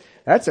age,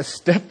 that's a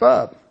step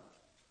up.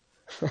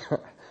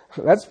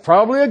 That's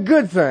probably a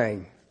good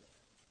thing.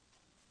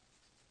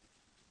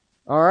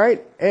 All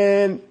right?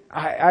 And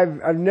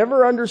I've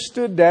never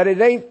understood that. It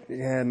ain't,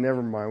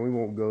 never mind. We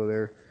won't go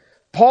there.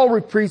 Paul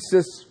repeats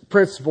this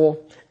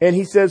principle, and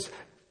he says,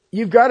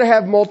 you've got to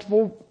have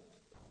multiple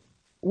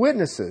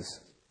witnesses.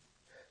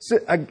 So,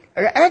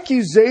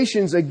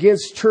 accusations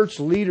against church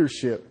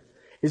leadership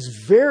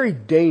is very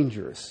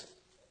dangerous.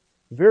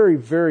 Very,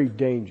 very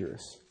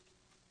dangerous.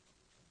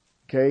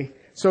 Okay?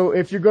 So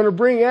if you're going to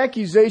bring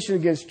accusation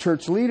against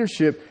church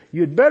leadership,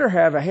 you'd better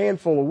have a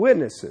handful of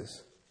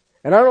witnesses.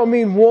 And I don't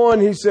mean one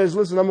who says,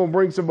 listen, I'm going to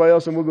bring somebody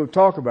else and we'll go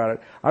talk about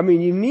it. I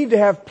mean, you need to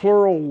have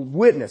plural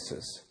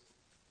witnesses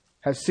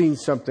have seen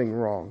something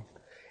wrong.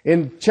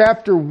 In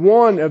chapter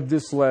 1 of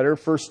this letter,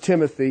 1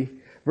 Timothy,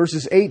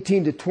 verses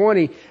 18 to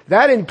 20,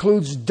 that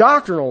includes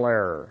doctrinal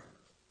error.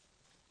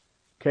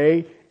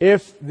 Okay?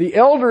 If the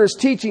elder is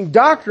teaching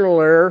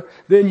doctrinal error,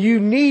 then you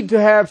need to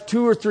have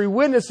 2 or 3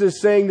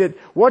 witnesses saying that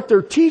what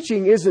they're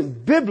teaching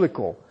isn't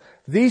biblical.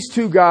 These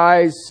 2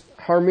 guys,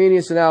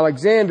 Hymenaeus and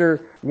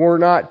Alexander, were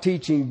not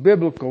teaching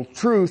biblical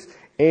truth.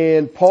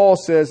 And Paul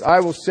says, I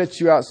will set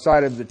you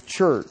outside of the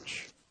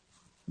church.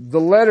 The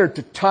letter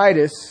to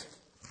Titus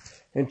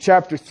in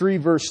chapter 3,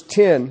 verse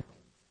 10,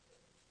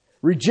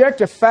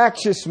 reject a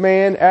factious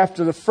man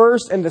after the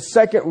first and the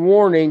second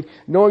warning,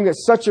 knowing that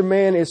such a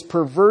man is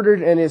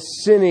perverted and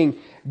is sinning,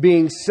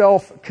 being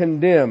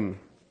self-condemned.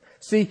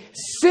 See,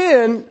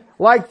 sin,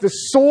 like the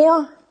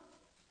sore,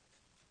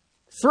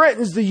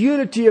 threatens the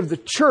unity of the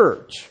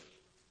church.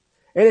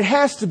 And it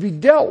has to be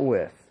dealt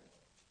with.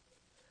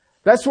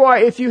 That's why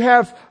if you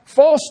have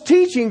false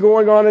teaching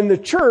going on in the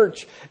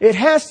church, it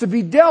has to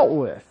be dealt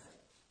with.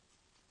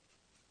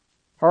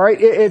 All right?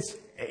 It's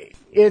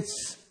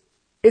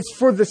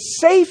for the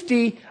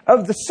safety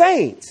of the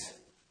saints.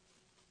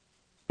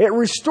 It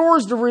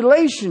restores the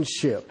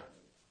relationship.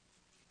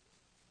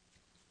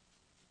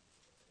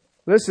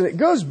 Listen, it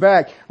goes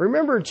back.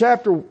 Remember in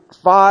chapter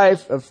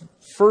 5 of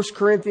 1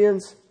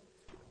 Corinthians?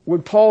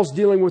 When Paul's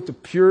dealing with the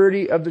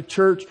purity of the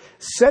church,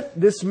 set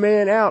this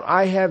man out.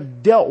 I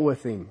have dealt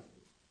with him.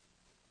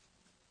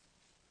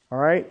 All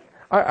right?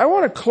 I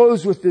want to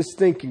close with this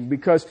thinking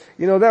because,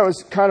 that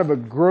was kind of a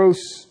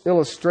gross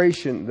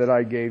illustration that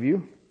I gave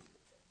you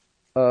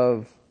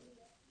of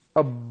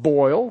a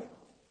boil.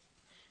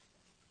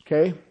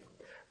 Okay?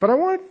 But I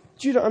want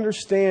you to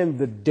understand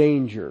the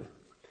danger.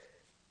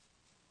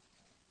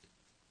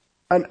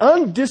 An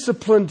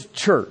undisciplined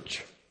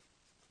church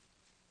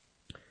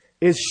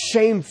is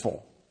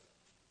shameful.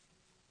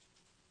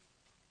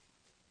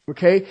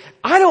 Okay?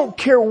 I don't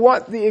care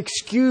what the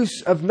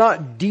excuse of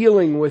not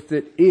dealing with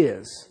it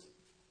is.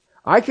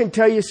 I can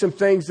tell you some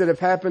things that have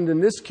happened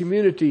in this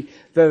community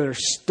that are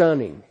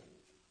stunning.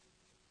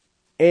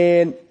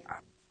 And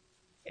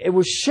it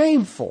was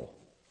shameful.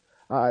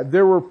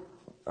 There were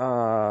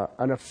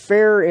an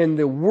affair in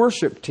the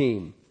worship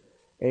team.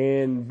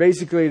 And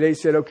basically they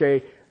said,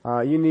 okay,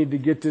 you need to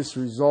get this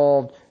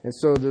resolved. And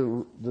so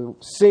the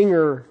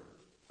singer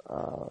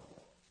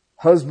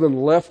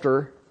husband left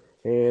her,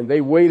 and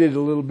they waited a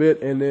little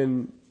bit, and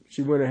then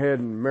she went ahead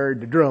and married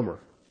the drummer.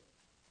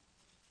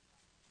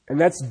 And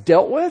that's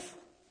dealt with?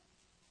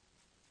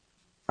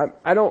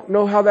 I don't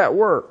know how that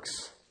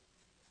works.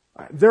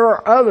 There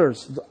are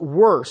others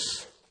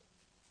worse.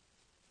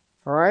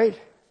 All right?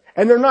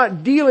 And they're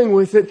not dealing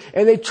with it,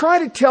 and they try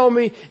to tell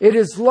me it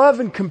is love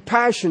and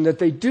compassion that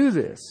they do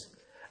this.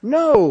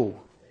 No.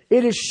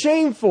 It is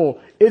shameful.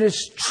 It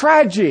is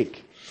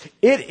tragic.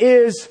 It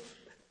is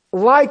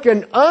like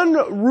an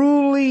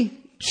unruly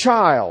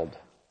child.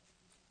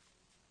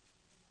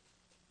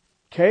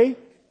 Okay?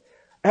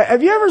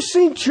 Have you ever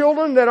seen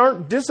children that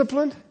aren't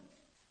disciplined?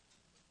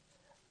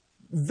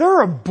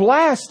 They're a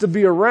blast to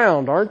be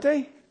around, aren't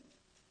they?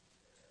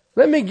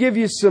 Let me give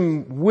you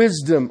some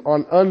wisdom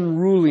on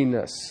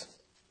unruliness.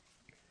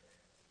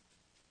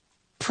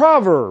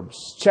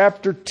 Proverbs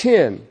chapter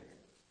 10,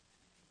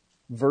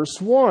 verse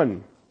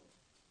 1.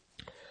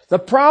 The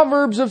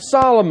Proverbs of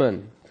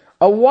Solomon.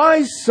 A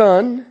wise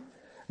son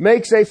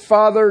makes a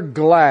father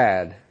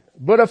glad,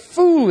 but a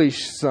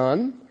foolish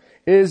son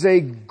is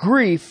a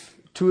grief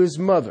to his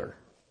mother.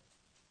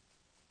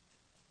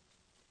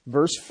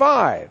 Verse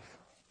 5.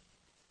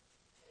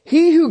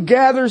 He who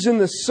gathers in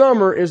the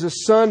summer is a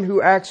son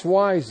who acts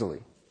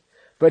wisely,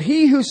 but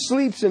he who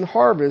sleeps in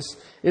harvest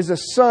is a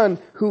son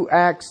who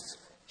acts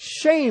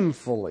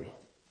shamefully.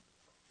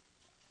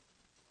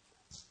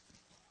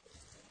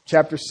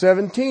 Chapter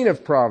 17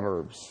 of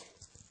Proverbs,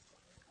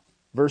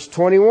 verse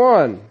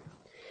 21.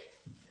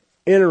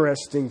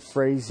 Interesting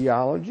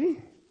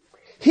phraseology.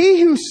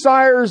 He who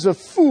sires a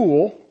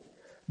fool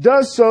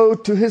does so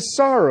to his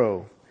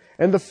sorrow,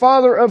 and the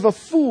father of a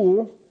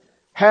fool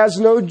has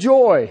no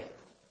joy.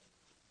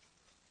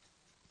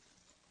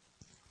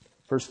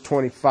 Verse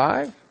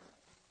 25.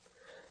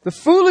 The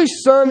foolish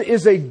son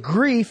is a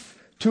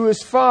grief to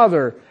his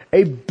father,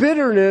 a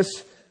bitterness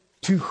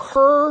to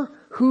her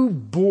who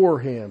bore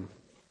him.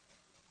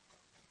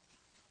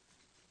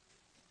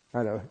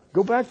 I know.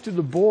 Go back to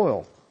the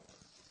boil.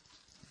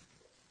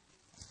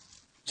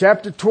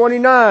 Chapter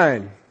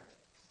 29.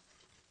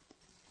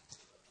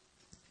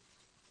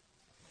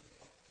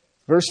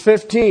 Verse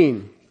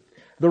 15.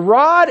 The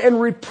rod and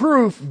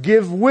reproof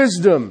give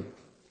wisdom,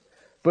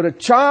 but a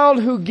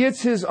child who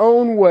gets his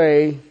own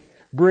way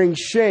brings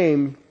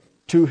shame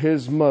to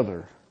his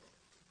mother.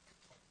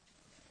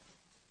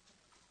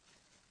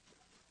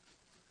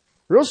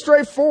 Real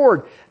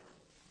straightforward.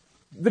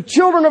 The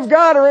children of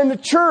God are in the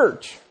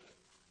church.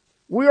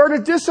 We are to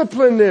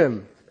discipline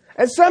them.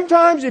 And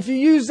sometimes if you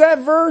use that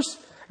verse,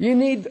 you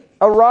need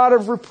a rod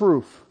of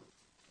reproof.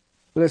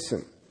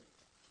 Listen.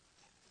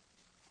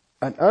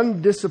 An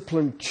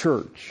undisciplined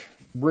church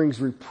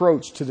brings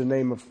reproach to the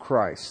name of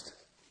Christ.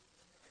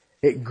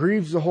 It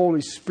grieves the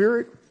Holy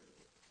Spirit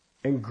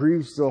and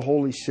grieves the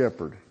Holy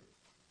Shepherd.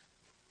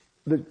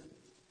 The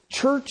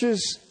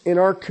churches in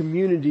our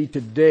community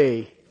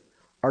today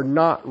are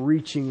not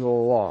reaching the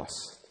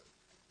lost.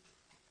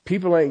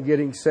 People ain't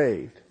getting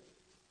saved.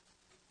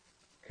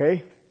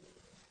 Okay?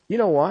 You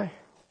know why?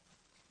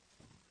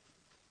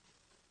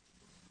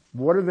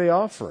 What are they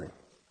offering?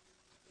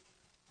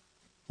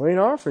 We ain't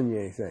offering you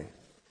anything.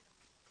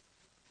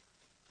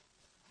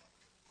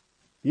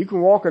 You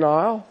can walk an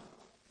aisle.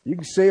 You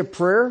can say a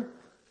prayer.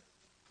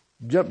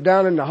 Jump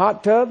down in the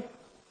hot tub.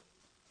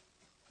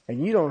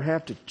 And you don't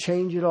have to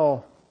change it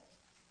all.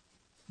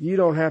 You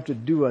don't have to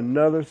do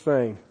another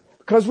thing.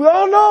 Because we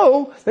all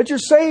know that you're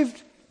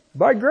saved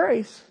by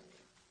grace.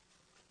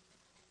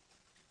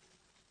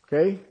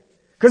 Okay?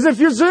 Because if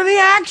there's any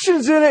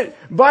actions in it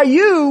by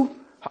you,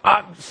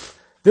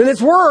 then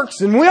it's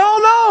works. And we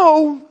all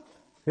know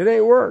it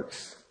ain't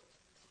works.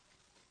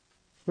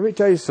 Let me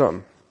tell you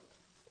something.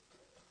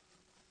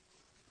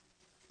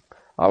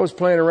 I was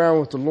playing around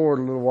with the Lord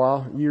a little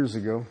while, years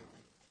ago.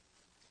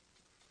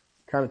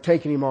 Kind of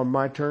taking Him on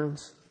my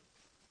terms.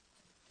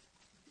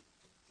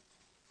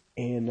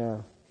 And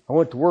I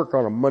went to work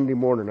on a Monday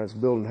morning. I was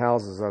building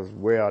houses. I was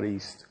way out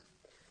east,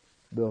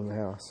 building a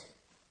house.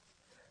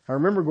 I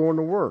remember going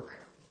to work.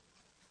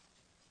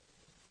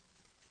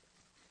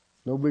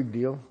 No big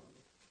deal.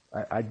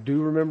 I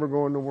do remember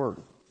going to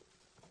work.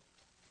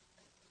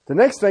 The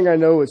next thing I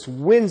know, it's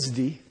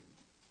Wednesday,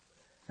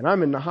 and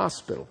I'm in the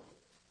hospital.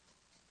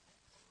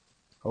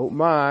 I open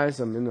my eyes.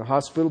 I'm in the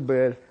hospital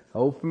bed. I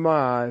open my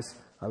eyes.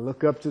 I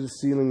look up to the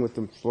ceiling with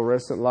the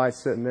fluorescent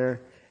lights sitting there,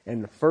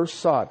 and the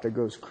first thought that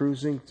goes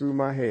cruising through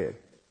my head,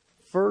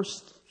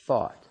 first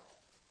thought,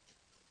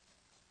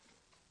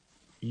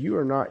 you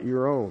are not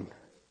your own.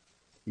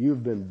 You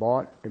have been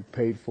bought and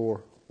paid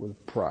for with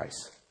a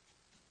price.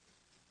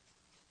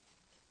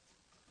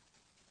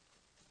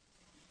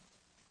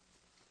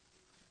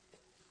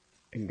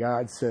 And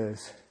God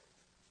says,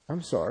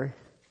 I'm sorry.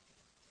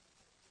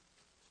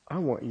 I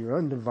want your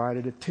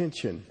undivided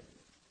attention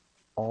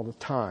all the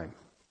time.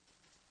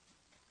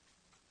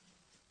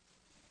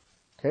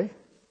 Okay?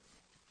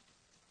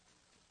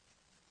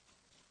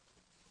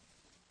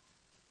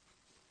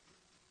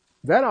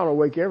 That ought to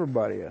wake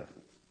everybody up.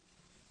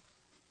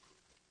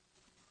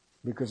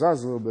 Because I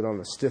was a little bit on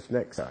the stiff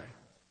neck side.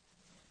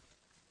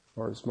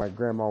 Or as my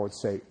grandma would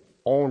say,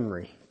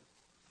 ornery.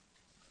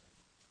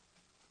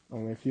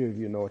 Only a few of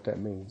you know what that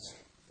means.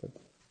 But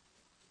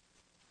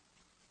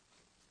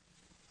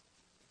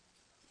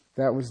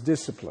that was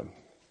discipline.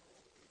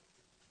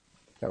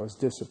 That was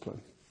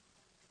discipline.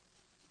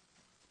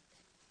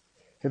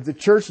 If the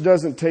church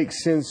doesn't take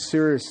sin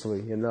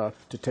seriously enough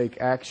to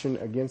take action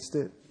against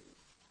it,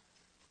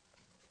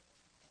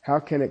 how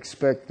can it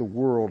expect the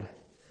world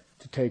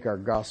to take our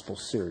gospel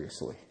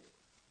seriously?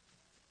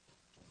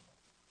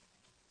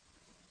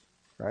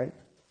 Right?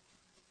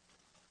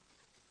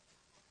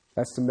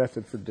 That's the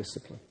method for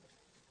discipline.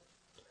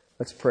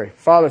 Let's pray.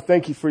 Father,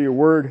 thank you for your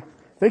word.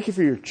 Thank you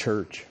for your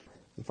church.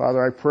 And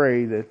Father, I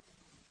pray that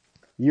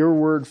your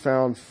word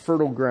found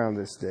fertile ground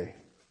this day.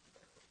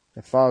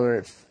 And Father,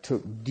 it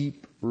took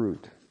deep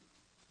root.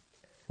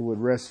 It would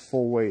rest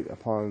full weight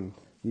upon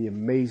the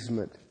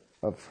amazement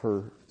of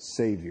her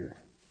Savior.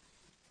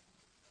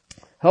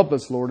 Help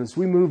us, Lord, as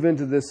we move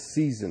into this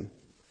season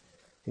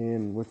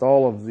and with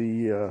all of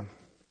the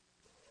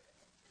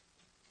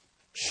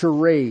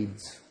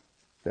charades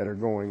that are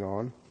going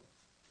on.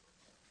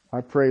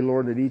 I pray,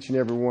 Lord, that each and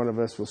every one of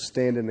us will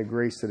stand in the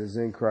grace that is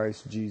in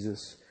Christ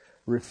Jesus,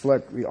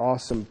 reflect the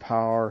awesome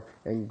power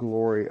and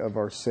glory of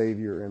our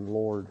Savior and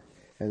Lord,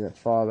 and that,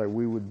 Father,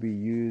 we would be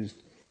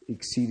used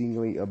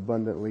exceedingly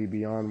abundantly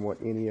beyond what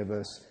any of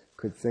us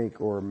could think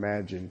or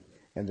imagine,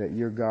 and that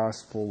your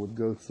gospel would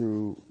go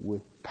through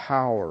with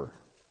power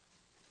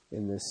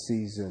in this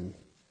season,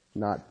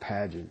 not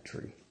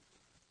pageantry.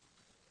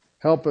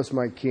 Help us,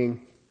 my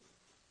King.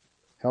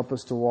 Help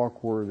us to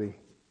walk worthy.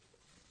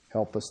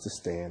 Help us to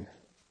stand.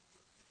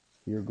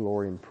 Your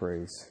glory and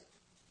praise.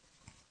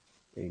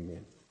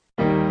 Amen.